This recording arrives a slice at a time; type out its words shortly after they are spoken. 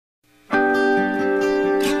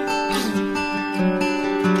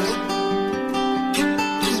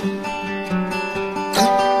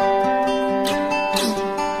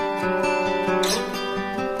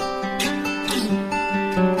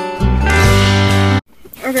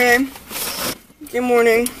Okay, good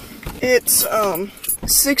morning. It's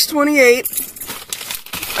 6:28.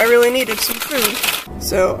 I really needed some food,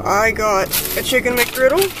 so I got a chicken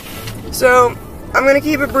McGriddle. So I'm gonna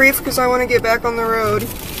keep it brief because I want to get back on the road.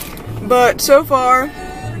 But so far,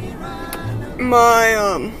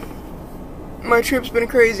 my trip's been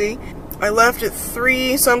crazy. I left at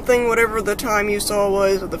 3 something, whatever the time you saw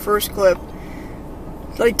was of the first clip.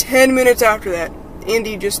 Like 10 minutes after that,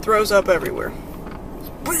 Indy just throws up everywhere.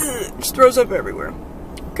 Just throws up everywhere.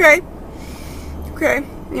 Okay. Okay.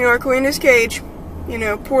 You know, I cleaned his cage. You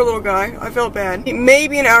know, poor little guy. I felt bad.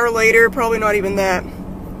 Maybe an hour later, probably not even that.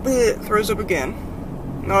 Throws up again.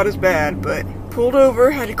 Not as bad, but pulled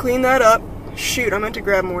over, had to clean that up. Shoot, I meant to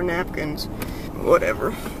grab more napkins.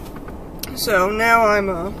 Whatever. So now I'm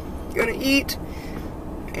gonna eat,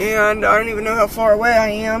 and I don't even know how far away I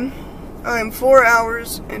am. I'm 4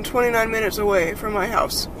 hours and 29 minutes away from my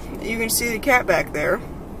house. You can see the cat back there.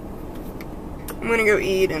 I'm gonna go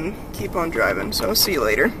eat and keep on driving, so I'll see you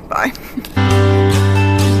later. Bye.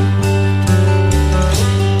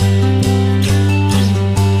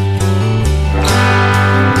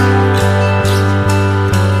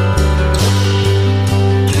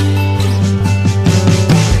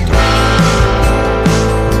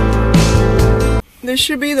 This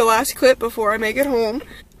should be the last clip before I make it home.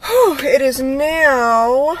 Whew, it is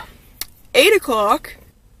now 8 o'clock.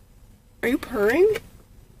 Are you purring?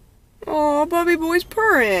 Oh, Bubby Boy's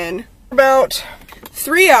purring. About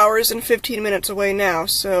 3 hours and 15 minutes away now,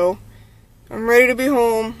 so I'm ready to be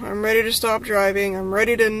home. I'm ready to stop driving. I'm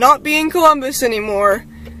ready to not be in Columbus anymore.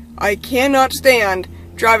 I cannot stand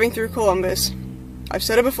driving through Columbus. I've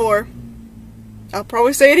said it before. I'll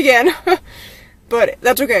probably say it again, but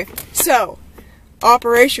that's okay. So,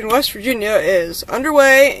 Operation West Virginia is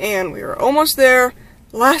underway, and we are almost there.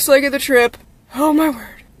 Last leg of the trip. Oh my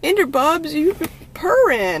word. Ender Bubs, you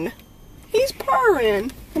purring. He's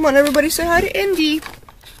purring. Come on, everybody say hi to Indy.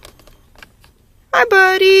 Hi,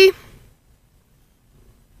 buddy.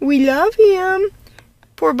 We love him.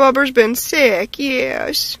 Poor Bubber's been sick,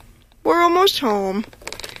 yes. We're almost home.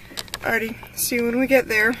 Alrighty, see you when we get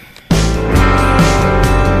there.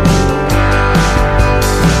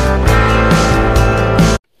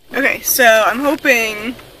 Okay, so I'm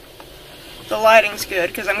hoping the lighting's good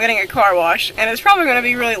because I'm getting a car wash, and it's probably going to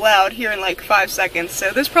be really loud here in like 5 seconds,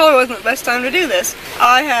 so this probably wasn't the best time to do this.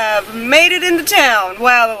 I have made it into town.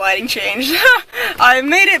 Wow, the lighting changed. I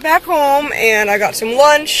made it back home, and I got some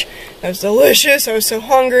lunch. It was delicious. I was so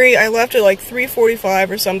hungry. I left at like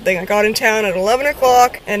 3:45 or something. I got in town at 11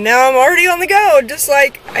 o'clock, and now I'm already on the go, just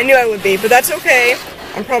like I knew I would be, but that's okay.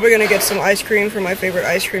 I'm probably going to get some ice cream from my favorite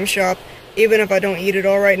ice cream shop, even if I don't eat it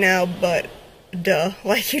all right now, but duh.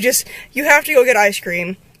 Like, you have to go get ice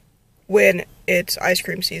cream when it's ice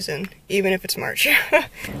cream season, even if it's March.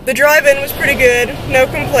 The drive-in was pretty good, no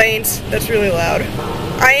complaints. That's really loud.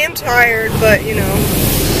 I am tired, but you know.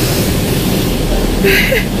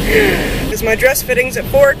 Because my dress fitting's at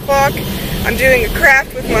 4 o'clock. I'm doing a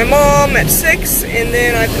craft with my mom at 6, and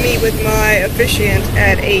then I have to meet with my officiant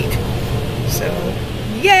at 8. So,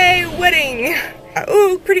 yay, wedding!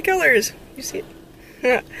 Ooh, pretty colors. You see it?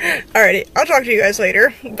 Alrighty, I'll talk to you guys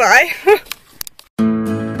later. Bye.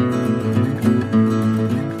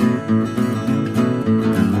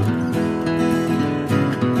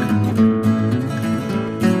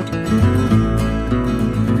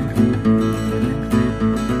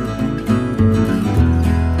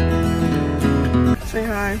 Say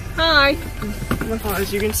hi. Hi.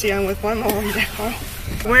 As you can see, I'm with my mom now.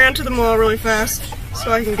 I ran to the mall really fast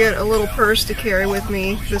so I can get a little purse to carry with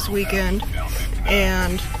me this weekend.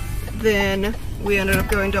 And then we ended up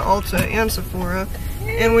going to Ulta and Sephora,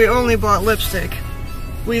 and we only bought lipstick.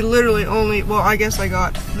 We literally only, well, I guess I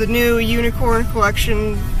got the new unicorn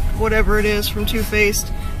collection, whatever it is, from Too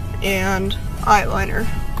Faced, and eyeliner.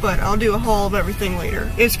 But I'll do a haul of everything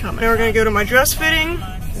later. It's coming. Now we're gonna go to my dress fitting,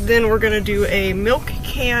 then we're gonna do a milk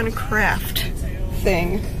can craft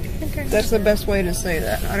thing. Okay. That's the best way to say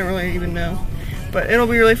that. I don't really even know. But it'll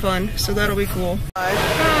be really fun, so that'll be cool. Hi.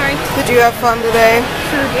 Did you have fun today?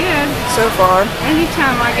 Sure did. So far.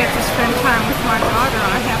 Anytime I get to spend time with my daughter,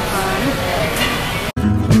 I have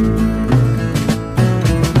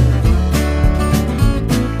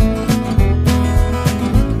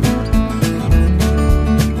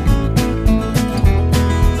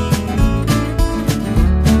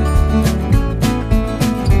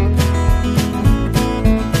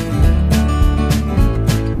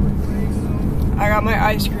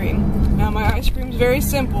ice cream. Now my ice cream's very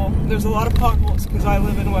simple. There's a lot of potholes because I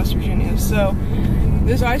live in West Virginia, so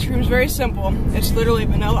this ice cream is very simple. It's literally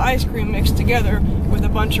vanilla ice cream mixed together with a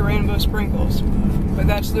bunch of rainbow sprinkles. But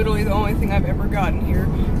that's literally the only thing I've ever gotten here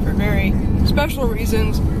for very special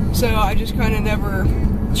reasons, so I just kind of never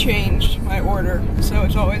changed my order. So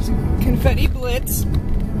it's always confetti blitz.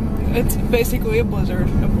 It's basically a blizzard,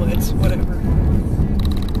 a blitz, whatever.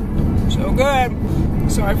 So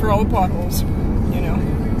good. Sorry for all the potholes. You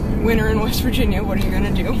know, winter in West Virginia, what are you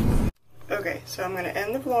gonna do? Okay, so I'm gonna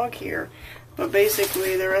end the vlog here. But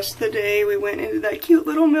basically, the rest of the day, we went into that cute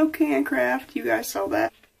little milk can craft. You guys saw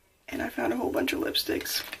that. And I found a whole bunch of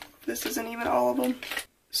lipsticks. This isn't even all of them.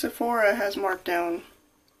 Sephora has marked down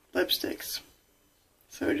lipsticks.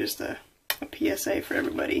 So just a PSA for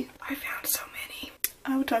everybody. I found so many.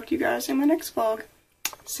 I will talk to you guys in my next vlog.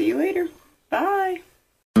 See you later. Bye.